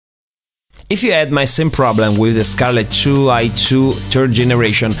If you had my same problem with the Scarlett 2i2 3rd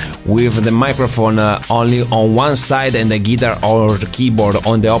generation with the microphone only on one side and the guitar or the keyboard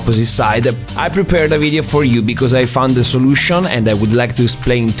on the opposite side, I prepared a video for you because I found the solution and I would like to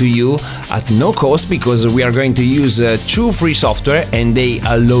explain to you at no cost, because we are going to use two free software and they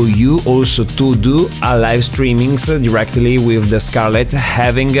allow you also to do a live streamings directly with the Scarlett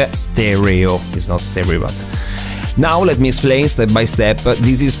having stereo. It's not stereo, but... Now let me explain step by step.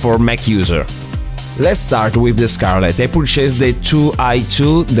 This is for Mac user. Let's start with the Scarlett. I purchased the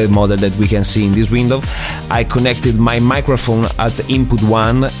 2i2, the model that we can see in this window. I connected my microphone at input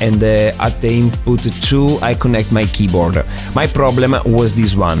 1 and at the input 2 I connect my keyboard. My problem was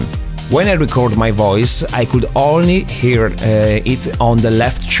this one. When I record my voice, I could only hear it on the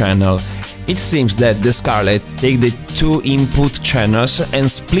left channel. It seems that the Scarlett take the two input channels and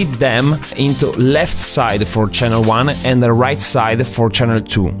split them into left side for channel 1 and the right side for channel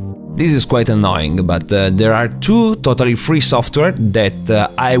 2. This is quite annoying, but there are two totally free software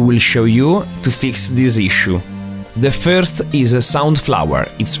that I will show you to fix this issue. The first is Soundflower.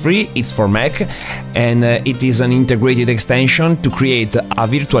 It's free, it's for Mac, and it is an integrated extension to create a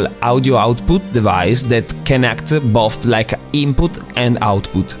virtual audio output device that can act both like input and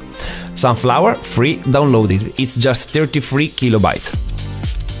output. Sunflower, free, download it, it's just 33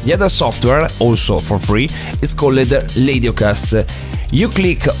 kilobytes. The other software, also for free, is called Radiocast. You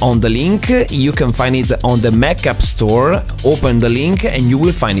click on the link, you can find it on the Mac App Store, open the link and you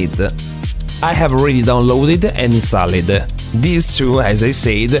will find it. I have already downloaded and installed it. These two, as I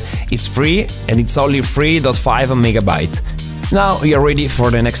said, it's free and it's only 3.5 MB. Now you're ready for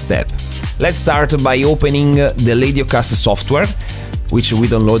the next step. Let's start by opening the Radiocast software, which we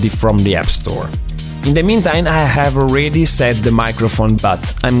downloaded from the App Store. In the meantime, I have already set the microphone,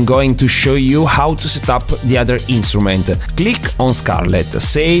 but I'm going to show you how to set up the other instrument. Click on Scarlett,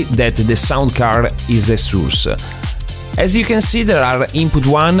 say that the sound card is a source. As you can see, there are input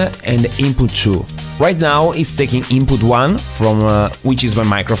 1 and input 2. Right now it's taking input 1, from which is my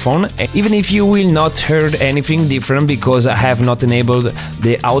microphone, even if you will not hear anything different because I have not enabled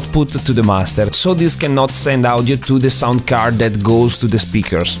the output to the master, so this cannot send audio to the sound card that goes to the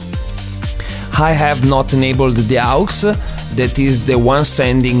speakers. I have not enabled the aux, that is the one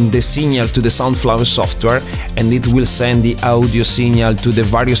sending the signal to the Soundflower software, and it will send the audio signal to the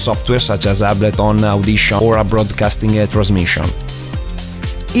various software such as Ableton, Audition or a broadcasting transmission.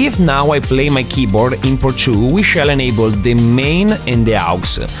 If now I play my keyboard in port 2, we shall enable the main and the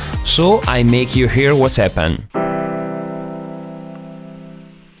aux, so I make you hear what's happened.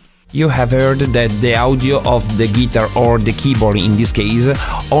 You have heard that the audio of the guitar or the keyboard in this case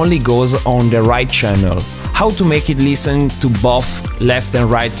only goes on the right channel. How to make it listen to both left and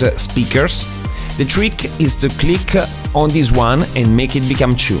right speakers? The trick is to click on this one and make it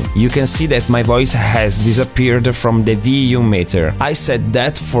become 2. You can see that my voice has disappeared from the VU meter. I set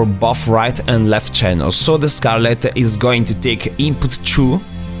that for both right and left channels, so the Scarlett is going to take input 2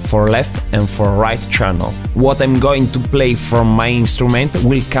 for left and for right channel. What I'm going to play from my instrument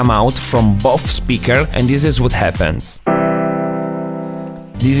will come out from both speakers, and this is what happens.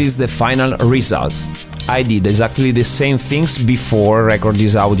 This is the final results. I did exactly the same things before record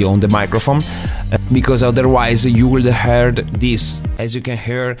this audio on the microphone, because otherwise you would have heard this. As you can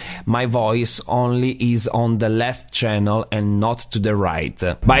hear, my voice only is on the left channel and not to the right.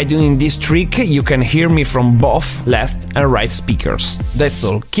 By doing this trick, you can hear me from both left and right speakers. That's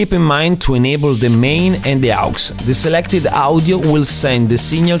all. Keep in mind to enable the main and the aux. The selected audio will send the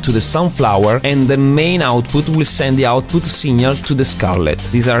signal to the Sunflower, and the main output will send the output signal to the Scarlett.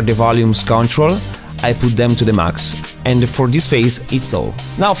 These are the volumes control. I put them to the max, and for this phase it's all.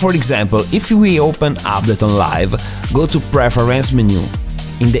 Now, for example, if we open Ableton Live, go to Preference menu.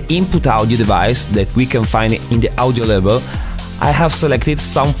 In the input audio device that we can find in the audio label, I have selected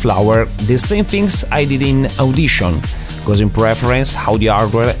Sunflower, the same things I did in Audition. Goes in Preference, Audio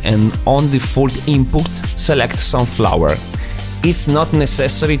Hardware, and on default input select Sunflower. It's not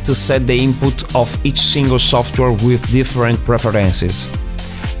necessary to set the input of each single software with different preferences.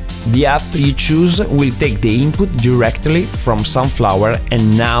 The app you choose will take the input directly from Sunflower,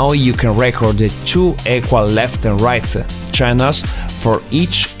 and now you can record the two equal left and right channels for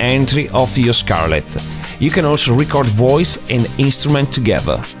each entry of your Scarlett. You can also record voice and instrument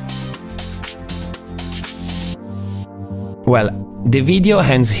together. Well, the video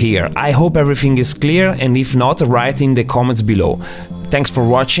ends here. I hope everything is clear, and if not, write in the comments below. Thanks for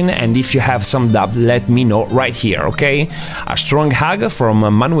watching, and if you have some doubt, let me know right here, okay? A strong hug from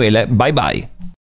Manuele, bye bye!